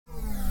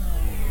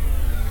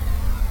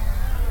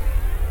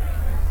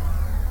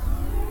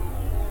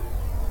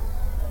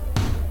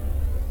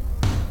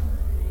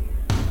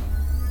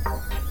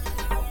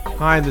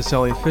Hi, this is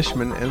Elliot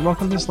Fishman, and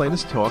welcome to this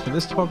latest talk. And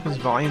this talk is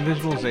volume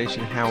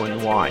visualization, how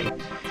and why.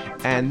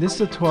 And this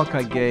is a talk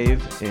I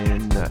gave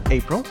in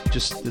April,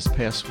 just this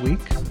past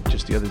week,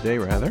 just the other day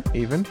rather,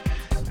 even,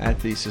 at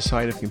the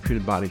Society of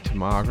Computed Body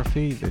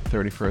Tomography, the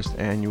 31st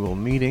annual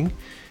meeting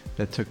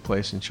that took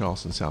place in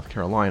Charleston, South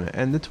Carolina.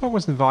 And the talk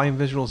was in volume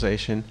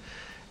visualization,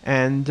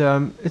 and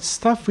it's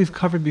stuff we've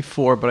covered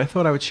before, but I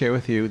thought I would share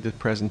with you the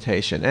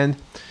presentation. And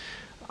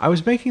I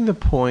was making the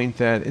point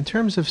that in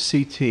terms of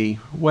CT,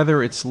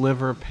 whether it's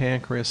liver,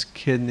 pancreas,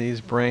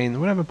 kidneys, brain,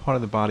 whatever part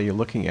of the body you're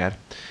looking at,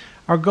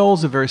 our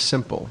goals are very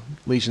simple: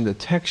 lesion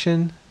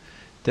detection,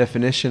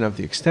 definition of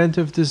the extent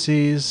of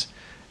disease,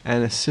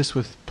 and assist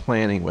with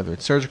planning, whether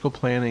it's surgical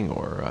planning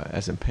or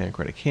as in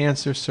pancreatic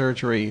cancer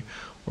surgery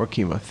or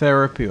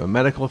chemotherapy or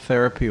medical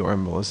therapy or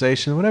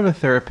embolization, whatever the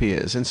therapy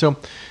is. And so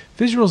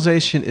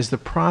visualization is the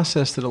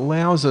process that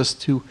allows us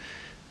to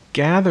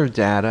gather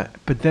data,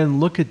 but then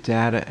look at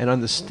data and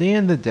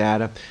understand the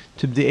data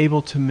to be able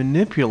to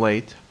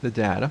manipulate the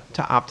data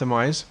to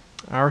optimize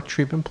our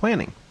treatment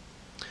planning.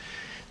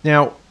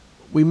 Now,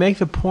 we make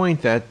the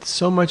point that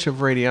so much of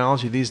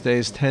radiology these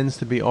days tends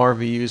to be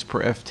RVUs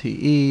per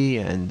FTE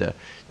and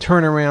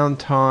turnaround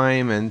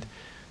time and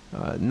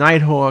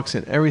Nighthawks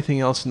and everything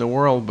else in the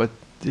world, but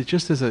it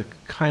just is a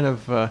kind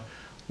of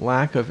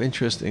lack of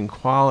interest in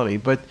quality.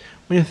 But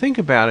when you think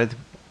about it,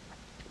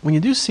 when you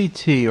do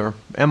CT or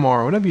MR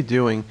or whatever you're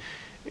doing,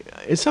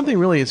 it's something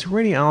really, it's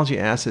radiology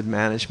asset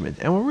management.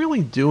 And what we're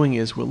really doing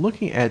is we're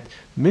looking at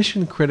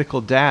mission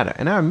critical data.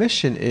 And our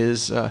mission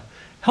is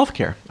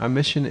healthcare. Our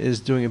mission is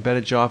doing a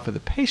better job for the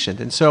patient.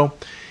 And so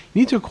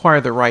you need to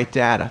acquire the right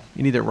data.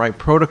 You need the right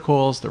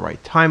protocols, the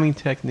right timing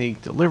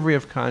technique, delivery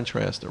of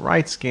contrast, the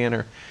right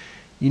scanner.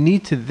 You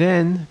need to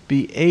then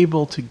be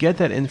able to get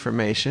that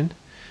information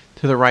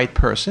to the right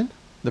person,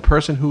 the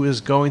person who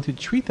is going to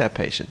treat that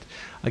patient.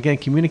 Again,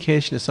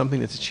 communication is something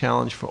that's a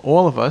challenge for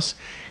all of us.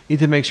 You need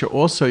to make sure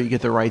also you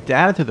get the right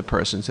data to the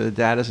person so the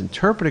data is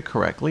interpreted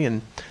correctly,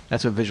 and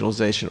that's where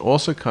visualization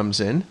also comes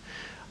in.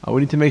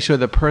 We need to make sure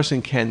the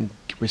person can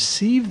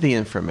receive the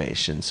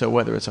information. So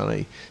whether it's on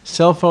a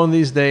cell phone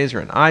these days or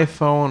an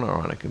iPhone or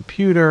on a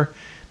computer,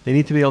 they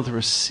need to be able to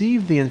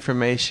receive the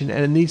information,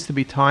 and it needs to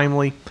be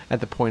timely at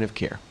the point of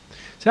care.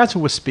 So that's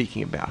what we're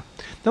speaking about.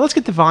 Now let's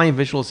get to volume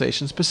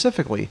visualization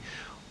specifically.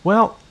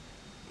 Well,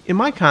 in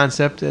my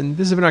concept, and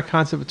this has been our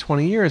concept for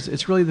 20 years,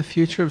 it's really the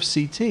future of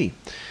CT.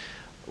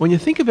 When you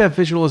think about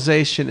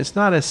visualization, it's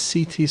not a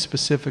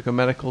CT-specific or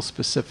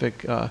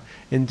medical-specific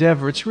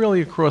endeavor. It's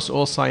really across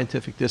all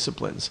scientific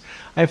disciplines.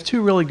 I have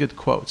two really good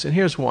quotes, and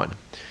here's one.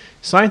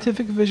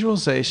 Scientific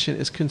visualization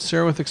is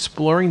concerned with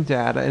exploring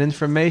data and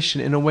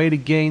information in a way to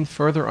gain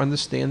further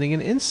understanding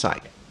and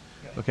insight.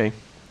 Okay?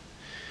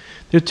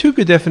 There are two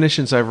good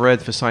definitions I've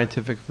read for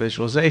scientific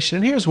visualization,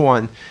 and here's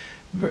one.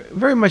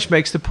 Very much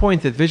makes the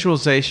point that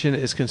visualization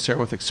is concerned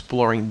with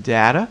exploring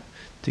data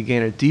to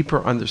gain a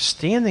deeper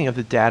understanding of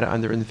the data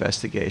under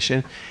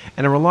investigation,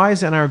 and it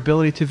relies on our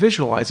ability to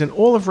visualize. And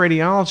all of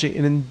radiology,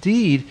 and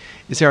indeed,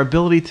 is our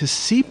ability to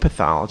see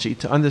pathology,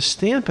 to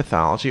understand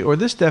pathology, or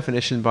this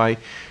definition by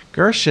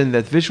Gershon,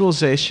 that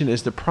visualization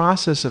is the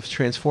process of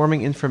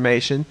transforming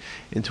information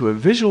into a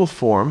visual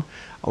form,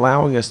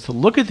 allowing us to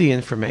look at the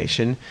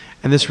information,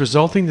 and this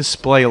resulting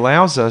display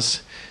allows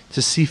us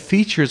to see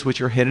features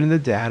which are hidden in the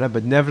data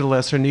but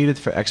nevertheless are needed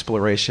for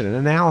exploration and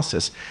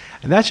analysis.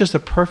 And that's just a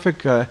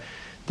perfect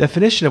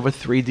definition of what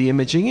 3D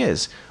imaging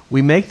is.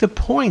 We make the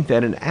point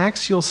that in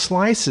axial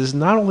slices,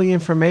 not only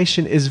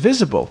information is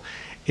visible,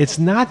 it's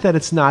not that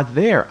it's not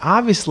there.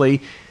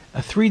 Obviously,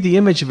 a 3D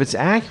image, if it's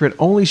accurate,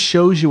 only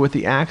shows you what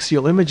the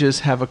axial images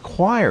have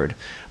acquired.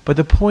 But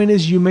the point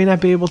is you may not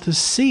be able to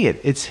see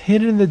it. It's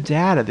hidden in the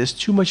data. There's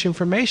too much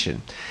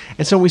information.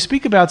 And so when we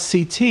speak about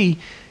CT,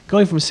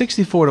 going from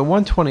 64 to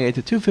 128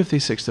 to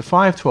 256 to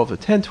 512 to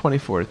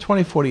 1024 to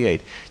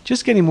 2048,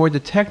 just getting more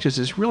detectors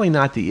is really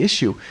not the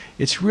issue.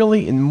 It's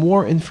really in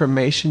more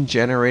information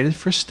generated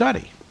for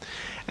study.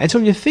 And so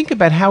when you think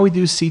about how we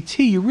do CT,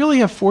 you really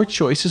have four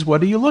choices.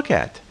 What do you look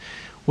at?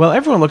 Well,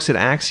 everyone looks at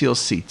axial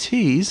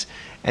CTs,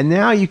 and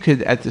now you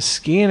could, at the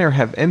scanner,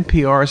 have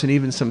MPRs and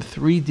even some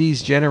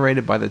 3Ds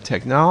generated by the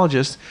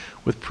technologist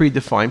with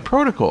predefined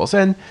protocols.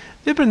 And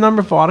there have been a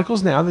number of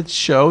articles now that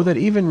show that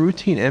even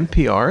routine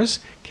MPRs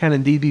can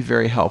indeed be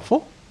very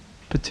helpful,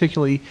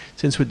 particularly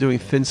since we're doing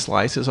thin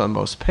slices on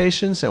most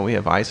patients and we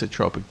have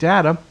isotropic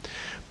data.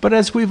 But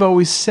as we've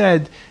always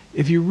said,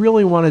 if you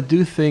really want to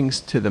do things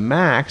to the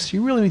max,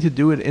 you really need to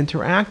do it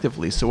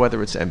interactively. So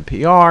whether it's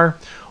MPR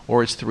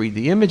or it's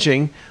 3D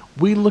imaging,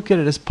 we look at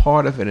it as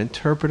part of an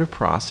interpretive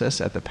process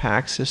at the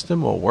PACS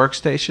system or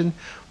workstation,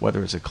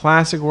 whether it's a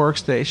classic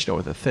workstation or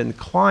with a thin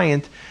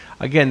client.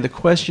 Again, the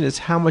question is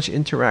how much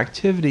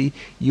interactivity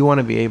you want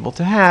to be able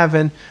to have.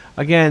 And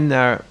again,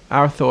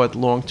 our thought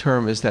long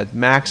term is that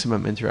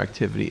maximum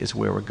interactivity is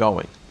where we're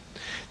going.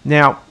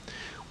 Now,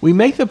 we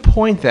make the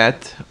point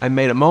that I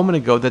made a moment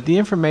ago that the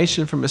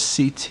information from a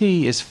CT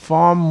is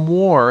far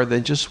more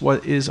than just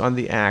what is on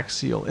the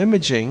axial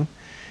imaging,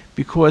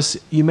 because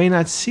you may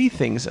not see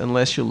things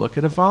unless you look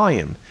at a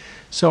volume.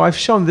 So I've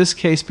shown this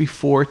case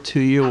before to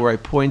you where I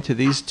point to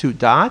these two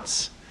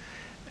dots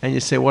and you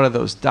say, what are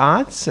those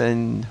dots?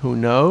 And who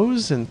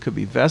knows? And could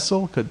be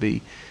vessel, could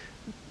be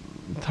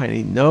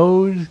tiny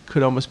node,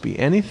 could almost be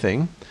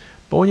anything.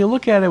 But when you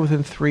look at it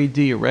within 3D,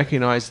 you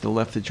recognize the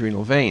left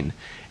adrenal vein.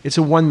 It's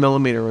a 1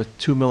 millimeter or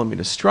 2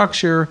 millimeter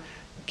structure.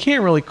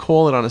 Can't really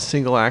call it on a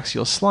single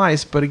axial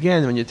slice, but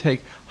again, when you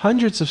take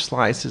hundreds of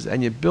slices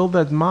and you build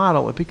that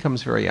model, it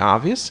becomes very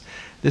obvious.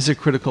 This is a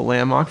critical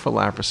landmark for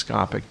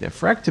laparoscopic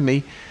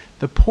nephrectomy.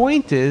 The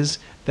point is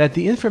that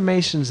the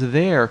information's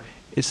there.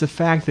 It's the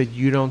fact that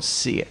you don't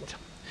see it.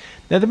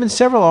 Now, there have been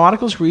several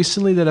articles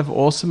recently that have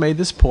also made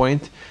this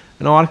point.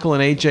 An article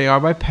in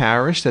AJR by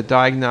Parrish that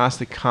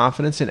diagnostic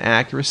confidence and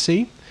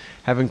accuracy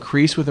have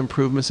increased with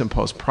improvements in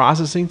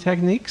post-processing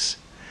techniques,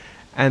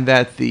 and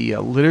that the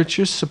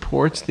literature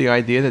supports the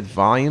idea that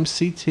volume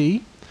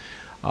CT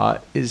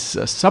is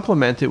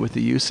supplemented with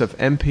the use of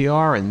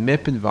MPR and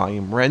MIP in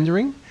volume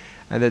rendering,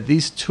 and that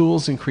these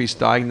tools increase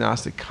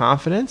diagnostic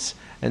confidence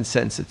and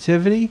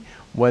sensitivity,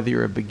 whether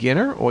you're a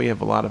beginner or you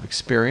have a lot of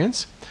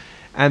experience,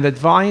 and that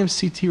volume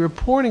CT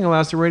reporting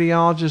allows the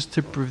radiologist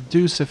to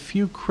produce a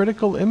few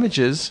critical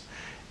images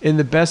in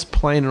the best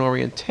plane and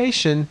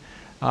orientation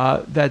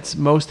that's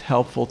most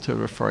helpful to a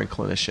referring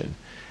clinician.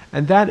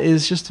 And that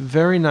is just a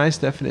very nice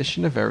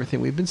definition of everything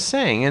we've been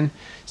saying. And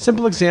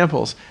simple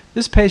examples.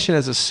 This patient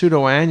has a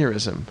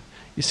pseudoaneurysm.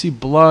 You see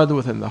blood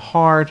within the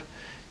heart.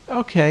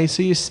 Okay,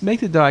 so you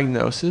make the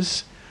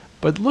diagnosis,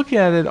 but look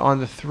at it on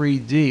the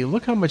 3D.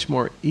 Look how much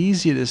more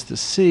easy it is to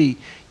see.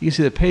 You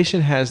see the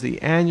patient has the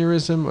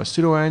aneurysm or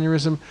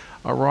pseudoaneurysm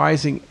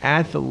arising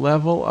at the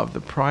level of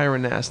the prior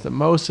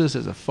anastomosis.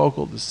 There's a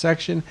focal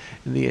dissection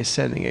in the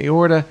ascending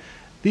aorta.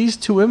 These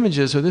two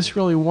images, or this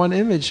really one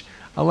image,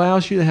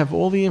 allows you to have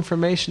all the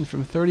information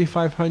from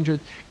 3,500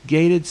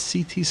 gated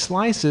CT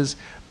slices,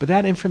 but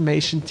that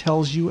information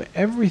tells you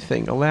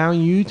everything,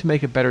 allowing you to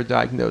make a better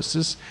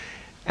diagnosis,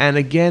 and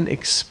again,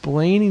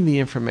 explaining the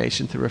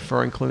information to the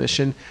referring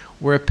clinician,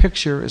 where a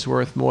picture is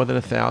worth more than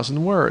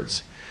 1,000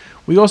 words.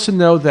 We also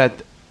know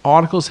that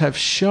articles have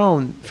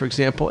shown, for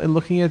example, in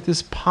looking at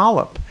this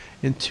polyp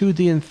in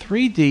 2D and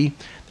 3D,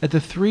 that the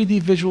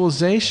 3D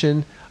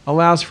visualization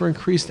allows for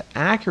increased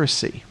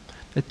accuracy.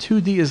 The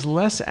 2D is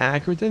less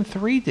accurate than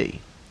 3D.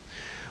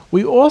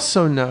 We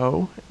also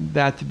know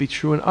that to be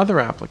true in other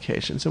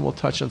applications, and we'll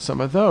touch on some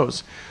of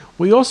those.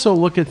 We also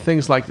look at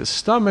things like the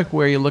stomach,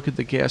 where you look at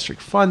the gastric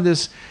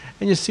fundus,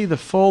 and you see the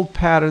fold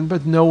pattern,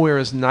 but nowhere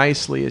as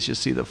nicely as you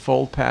see the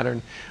fold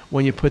pattern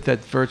when you put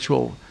that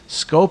virtual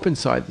scope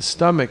inside the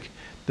stomach.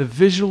 The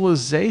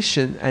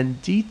visualization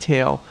and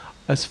detail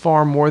is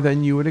far more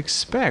than you would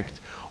expect.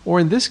 Or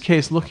in this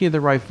case, looking at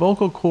the right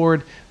vocal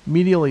cord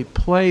medially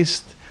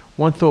placed,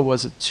 one thought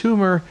was a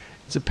tumor.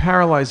 It's a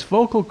paralyzed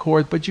vocal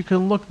cord, but you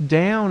can look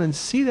down and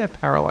see that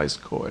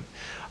paralyzed cord.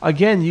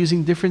 Again,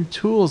 using different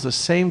tools, the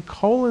same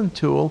colon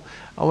tool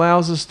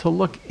allows us to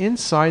look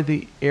inside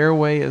the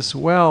airway as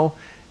well.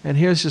 And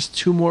here's just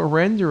two more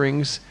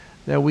renderings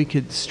that we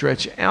could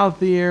stretch out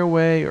the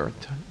airway or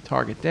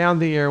target down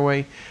the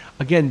airway.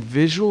 Again,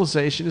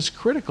 visualization is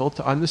critical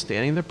to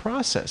understanding the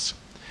process.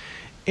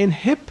 In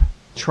hip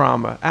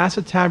trauma,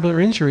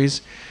 acetabular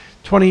injuries,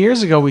 20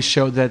 years ago, we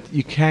showed that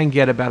you can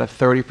get about a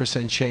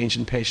 30% change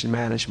in patient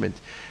management.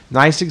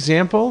 Nice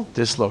example,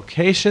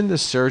 dislocation. The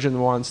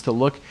surgeon wants to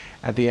look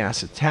at the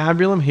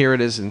acetabulum. Here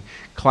it is in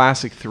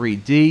classic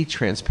 3D,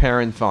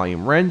 transparent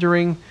volume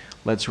rendering.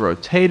 Let's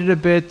rotate it a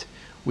bit.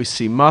 We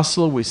see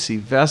muscle, we see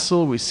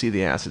vessel, we see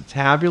the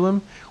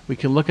acetabulum. We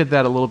can look at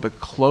that a little bit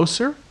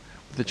closer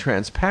with the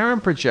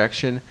transparent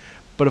projection.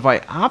 But if I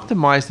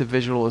optimize the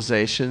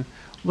visualization,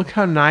 look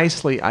how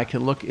nicely I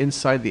can look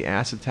inside the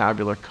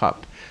acetabular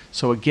cup.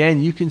 So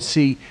again, you can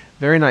see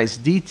very nice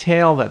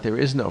detail that there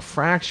is no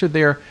fracture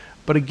there.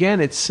 But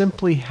again, it's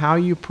simply how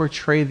you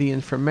portray the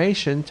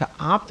information to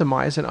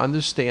optimize an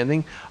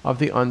understanding of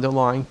the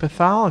underlying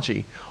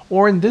pathology.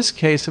 Or in this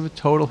case of a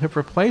total hip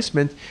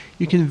replacement,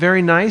 you can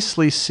very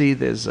nicely see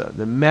there's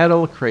the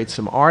metal creates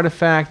some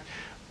artifact.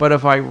 But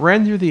if I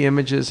render the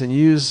images and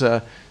use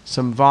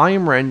some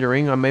volume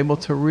rendering, I'm able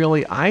to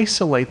really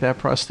isolate that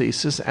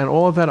prosthesis, and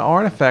all of that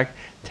artifact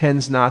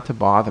tends not to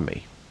bother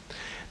me.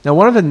 Now,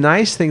 one of the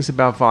nice things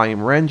about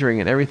volume rendering,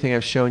 and everything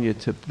I've shown you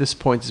to this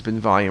point has been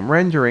volume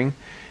rendering,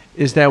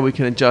 is that we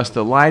can adjust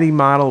the lighting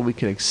model, we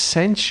can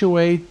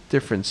accentuate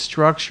different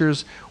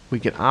structures,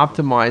 we can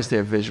optimize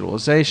their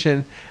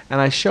visualization,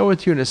 and I show it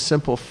to you in a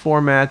simple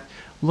format.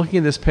 Looking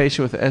at this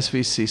patient with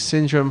SVC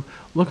syndrome,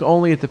 look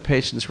only at the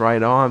patient's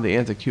right arm, the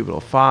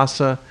antecubital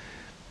fossa.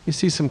 You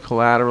see some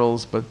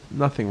collaterals, but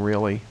nothing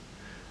really.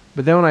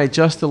 But then when I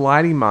adjust the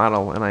lighting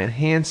model and I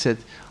enhance it,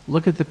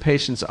 look at the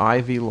patient's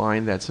IV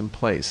line that's in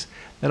place.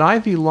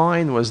 That IV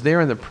line was there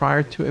in the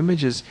prior two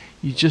images,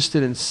 you just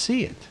didn't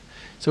see it.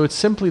 So it's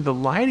simply the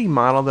lighting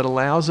model that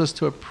allows us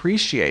to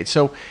appreciate.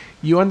 So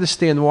you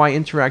understand why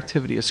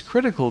interactivity is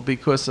critical,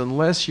 because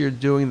unless you're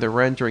doing the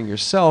rendering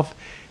yourself,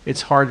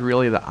 it's hard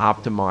really to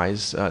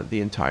optimize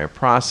the entire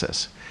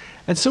process.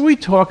 And so we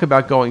talk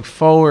about going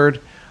forward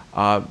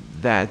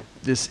that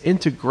this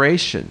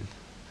integration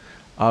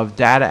of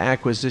data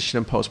acquisition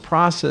and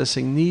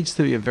post-processing needs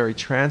to be a very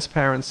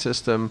transparent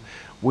system.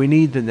 We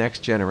need the next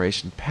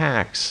generation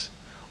PACS,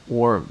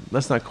 or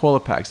let's not call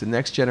it PACS, the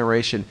next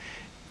generation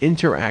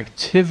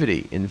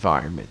interactivity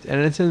environment.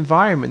 And it's an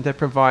environment that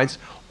provides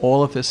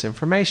all of this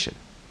information.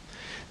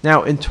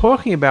 Now, in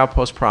talking about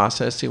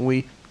post-processing,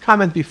 we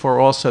commented before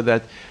also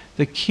that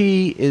the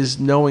key is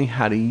knowing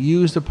how to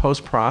use the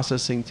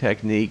post-processing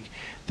technique.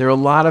 There are a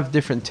lot of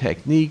different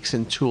techniques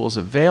and tools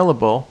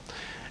available,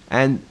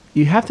 and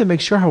you have to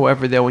make sure,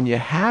 however, that when you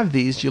have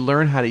these, you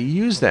learn how to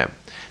use them.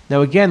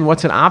 Now, again,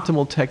 what's an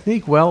optimal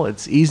technique? Well,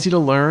 it's easy to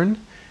learn,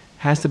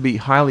 has to be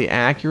highly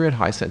accurate,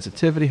 high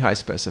sensitivity, high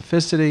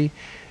specificity.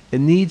 It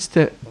needs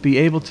to be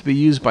able to be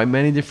used by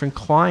many different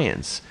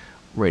clients,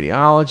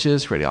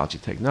 radiologists, radiology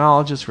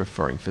technologists,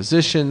 referring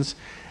physicians.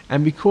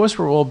 And because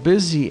we're all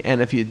busy,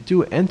 and if you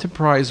do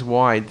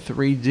enterprise-wide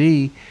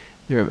 3D,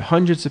 there are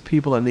hundreds of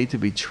people that need to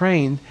be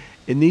trained.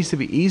 It needs to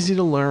be easy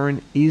to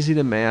learn, easy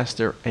to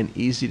master, and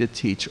easy to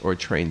teach or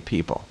train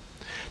people.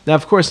 Now,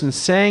 of course, in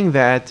saying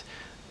that,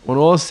 when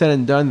all is said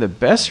and done, the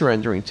best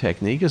rendering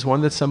technique is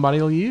one that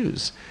somebody will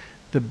use.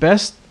 The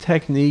best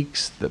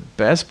techniques, the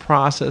best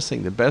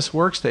processing, the best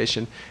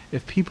workstation,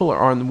 if people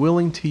are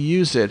unwilling to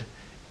use it,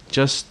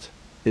 just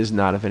is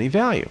not of any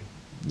value.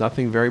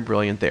 Nothing very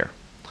brilliant there.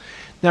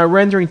 Now,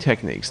 rendering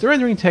techniques. The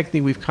rendering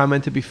technique we've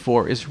commented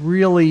before is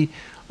really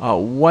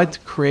what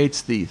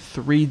creates the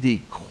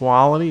 3D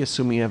quality,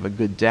 assuming you have a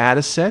good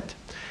data set.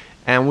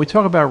 And when we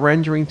talk about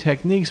rendering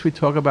techniques, we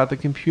talk about the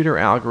computer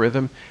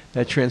algorithm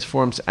that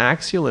transforms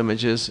axial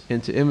images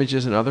into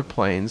images in other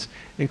planes,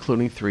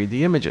 including 3D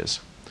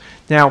images.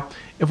 Now,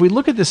 if we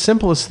look at the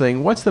simplest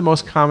thing, what's the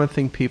most common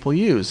thing people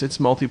use? It's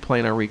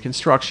multiplanar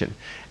reconstruction.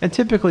 And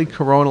typically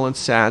coronal and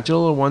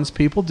sagittal are ones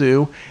people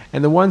do,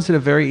 and the ones that are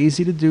very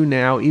easy to do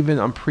now, even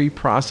on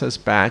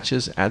pre-processed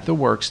batches at the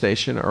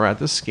workstation or at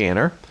the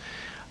scanner.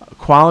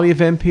 Quality of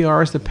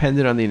NPR is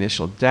dependent on the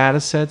initial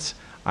data sets.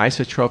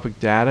 Isotropic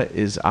data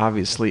is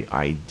obviously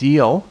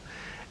ideal.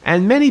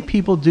 And many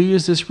people do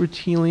use this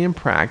routinely in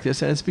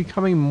practice, and it's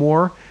becoming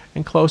more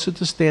and closer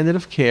to standard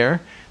of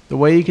care. The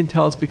way you can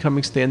tell it's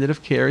becoming standard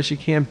of care is you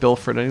can't bill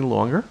for it any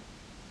longer.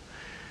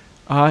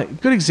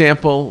 Good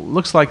example,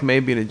 looks like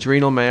maybe an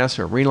adrenal mass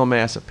or a renal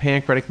mass, a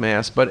pancreatic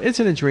mass, but it's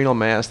an adrenal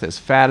mass. There's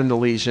fat in the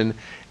lesion.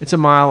 It's a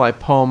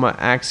myelipoma,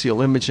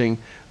 axial imaging,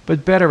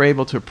 but better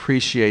able to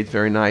appreciate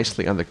very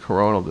nicely on the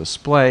coronal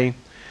display.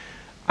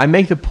 I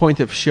make the point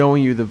of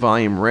showing you the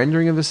volume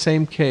rendering of the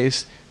same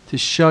case to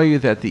show you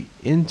that the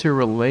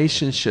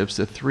interrelationships,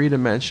 the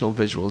three-dimensional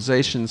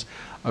visualizations,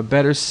 are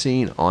better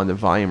seen on the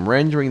volume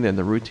rendering than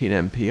the routine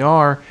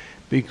NPR,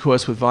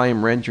 because with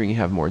volume rendering you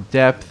have more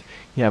depth,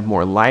 you have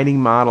more lighting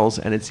models,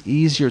 and it's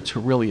easier to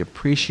really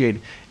appreciate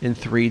in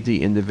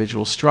 3D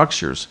individual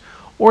structures.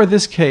 Or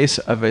this case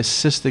of a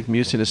cystic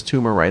mucinous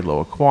tumor right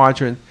lower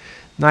quadrant,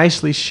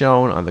 nicely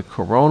shown on the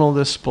coronal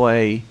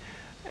display,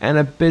 and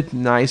a bit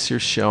nicer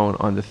shown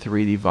on the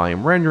 3D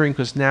volume rendering,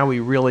 because now we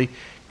really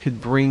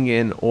could bring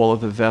in all of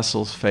the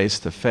vessels face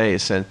to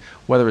face. And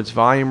whether it's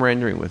volume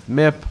rendering with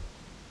MIP,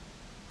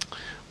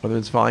 whether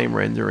it's volume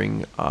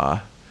rendering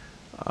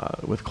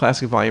with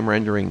classic volume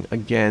rendering,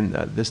 again,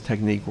 this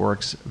technique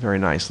works very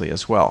nicely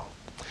as well.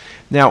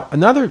 Now,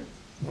 another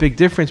big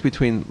difference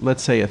between,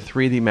 let's say, a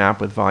 3D map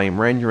with volume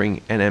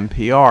rendering and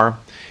NPR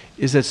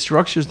is that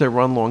structures that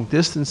run long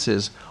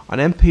distances, on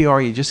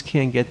NPR you just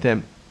can't get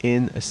them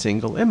in a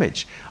single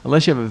image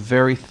unless you have a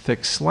very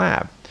thick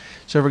slab.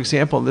 So for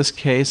example, in this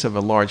case of a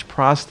large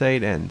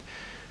prostate and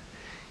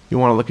you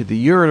want to look at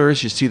the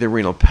ureters, you see the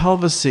renal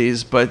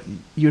pelvises, but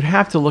you'd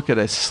have to look at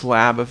a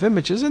slab of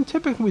images, and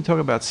typically we talk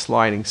about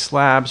sliding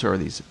slabs or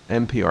these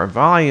NPR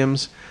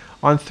volumes.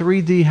 On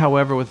 3D,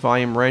 however, with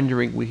volume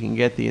rendering, we can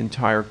get the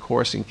entire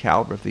course and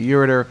caliber of the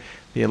ureter,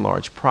 the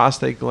enlarged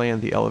prostate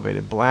gland, the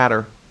elevated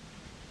bladder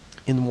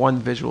in one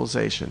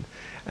visualization,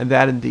 and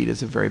that indeed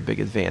is a very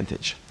big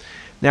advantage.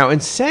 Now, in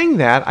saying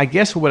that, I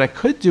guess what I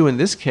could do in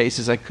this case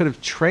is I could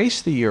have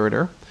traced the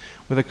ureter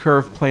with a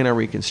curved planar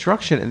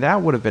reconstruction, and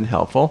that would have been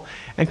helpful.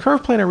 And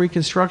curved planar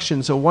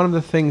reconstructions are one of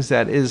the things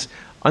that is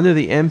under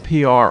the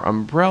NPR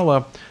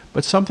umbrella,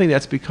 but something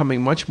that's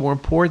becoming much more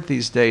important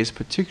these days,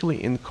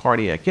 particularly in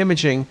cardiac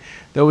imaging,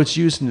 though it's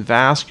used in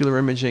vascular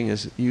imaging,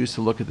 is used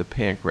to look at the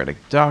pancreatic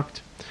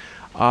duct.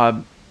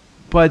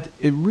 But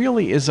it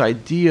really is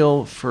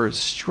ideal for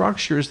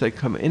structures that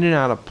come in and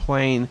out of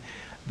plane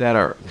that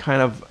are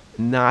kind of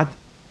not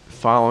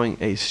following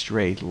a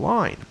straight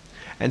line.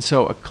 And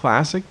so a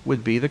classic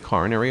would be the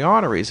coronary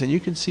arteries. And you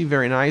can see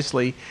very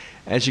nicely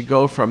as you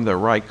go from the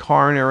right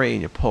coronary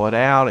and you pull it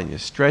out and you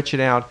stretch it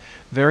out,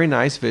 very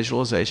nice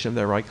visualization of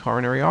the right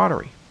coronary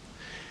artery.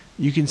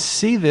 You can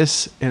see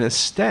this in a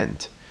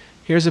stent.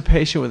 Here's a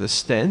patient with a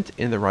stent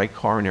in the right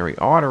coronary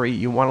artery.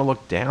 You want to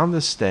look down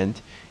the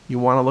stent. You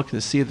want to look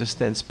to see if the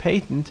stent's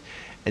patent.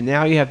 And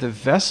now you have the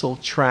vessel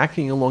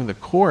tracking along the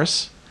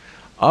course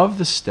of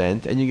the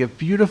stent, and you get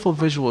beautiful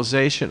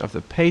visualization of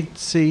the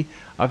patency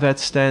of that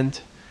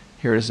stent.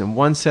 Here it is in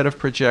one set of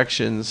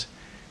projections.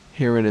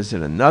 Here it is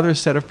in another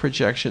set of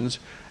projections.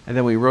 And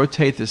then we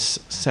rotate this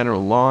center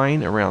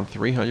line around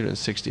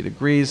 360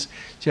 degrees.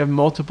 So you have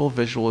multiple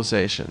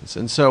visualizations.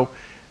 And so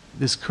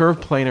this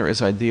curved planar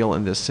is ideal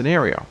in this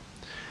scenario.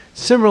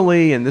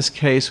 Similarly, in this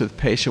case with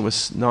patient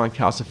with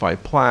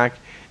non-calcified plaque,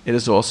 it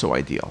is also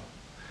ideal.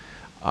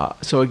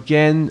 So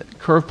again,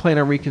 curved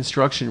planar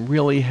reconstruction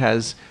really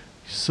has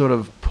sort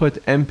of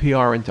put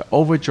MPR into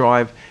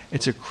overdrive.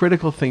 It's a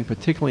critical thing,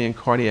 particularly in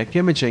cardiac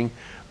imaging.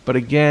 But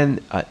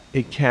again,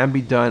 it can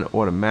be done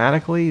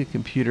automatically. The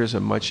computers are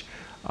much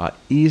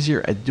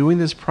easier at doing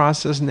this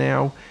process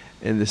now.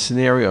 In the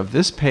scenario of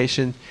this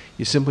patient,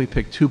 you simply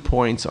pick 2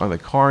 points on the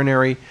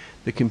coronary.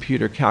 The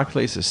computer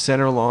calculates the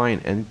center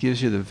line and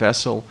gives you the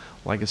vessel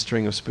like a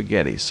string of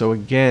spaghetti. So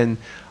again,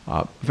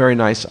 very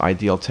nice,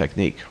 ideal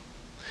technique.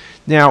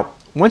 Now,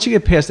 once you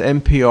get past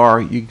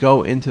MPR, you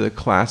go into the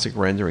classic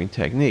rendering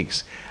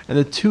techniques. And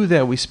the two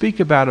that we speak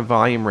about are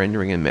volume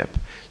rendering and MIP.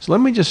 So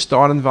let me just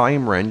start on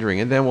volume rendering,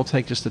 and then we'll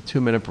take just a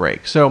 2-minute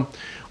break. So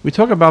we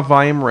talk about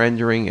volume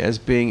rendering as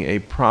being a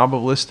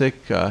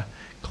probabilistic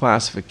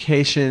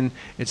classification.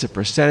 It's a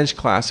percentage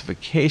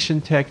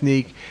classification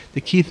technique.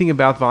 The key thing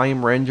about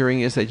volume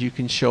rendering is that you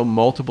can show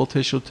multiple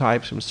tissue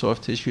types, from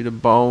soft tissue to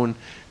bone,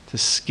 to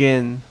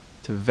skin,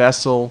 to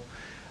vessel.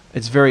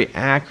 It's very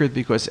accurate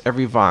because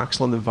every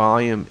voxel in the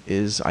volume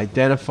is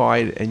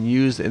identified and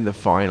used in the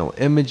final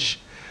image.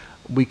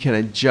 We can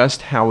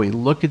adjust how we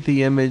look at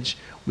the image.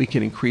 We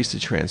can increase the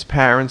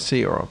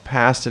transparency or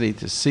opacity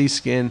to see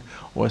skin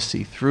or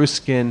see through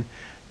skin.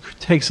 It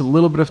takes a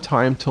little bit of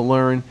time to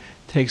learn,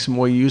 takes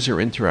more user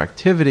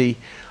interactivity.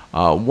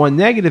 One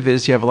negative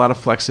is you have a lot of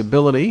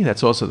flexibility.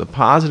 That's also the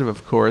positive,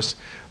 of course,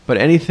 but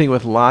anything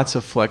with lots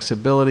of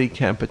flexibility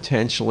can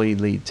potentially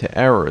lead to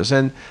errors.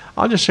 And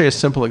I'll just show you a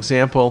simple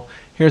example.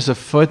 Here's a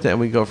foot, and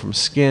we go from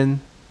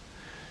skin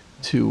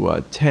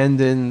to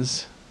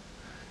tendons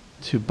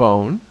to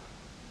bone.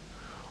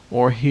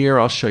 Or here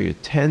I'll show you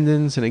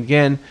tendons, and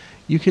again,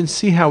 you can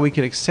see how we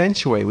can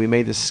accentuate. We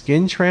made the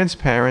skin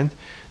transparent,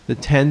 the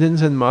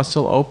tendons and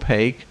muscle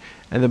opaque,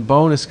 and the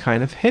bone is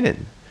kind of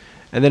hidden.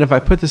 And then if I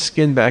put the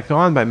skin back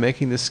on by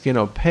making the skin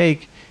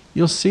opaque,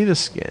 you'll see the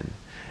skin.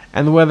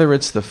 And whether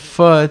it's the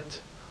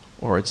foot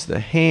or it's the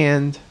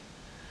hand,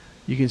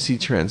 you can see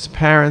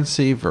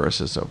transparency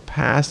versus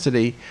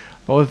opacity.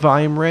 But with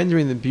volume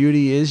rendering, the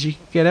beauty is you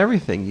can get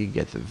everything. You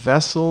get the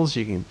vessels,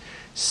 you can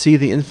see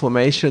the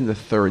inflammation in the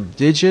third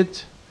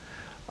digit,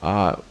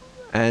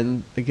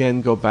 and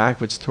again go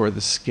backwards toward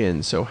the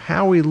skin. So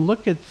how we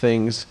look at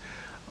things,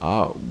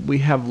 we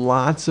have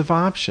lots of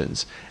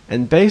options.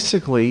 And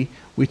basically,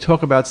 we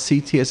talk about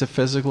CT as a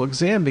physical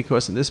exam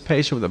because in this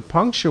patient with a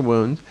puncture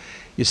wound,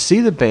 you see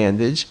the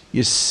bandage,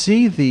 you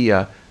see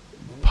the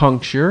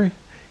puncture,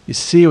 you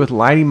see it with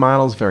lighting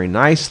models very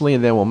nicely,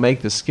 and then we'll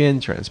make the skin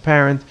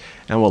transparent,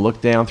 and we'll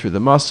look down through the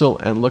muscle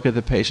and look at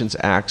the patient's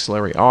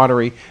axillary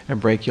artery and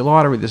brachial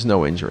artery. There's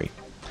no injury.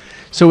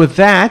 So with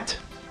that,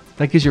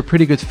 that gives you a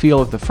pretty good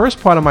feel of the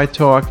first part of my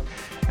talk,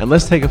 and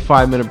let's take a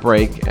 5-minute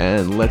break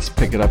and let's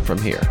pick it up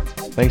from here.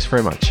 Thanks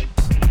very much.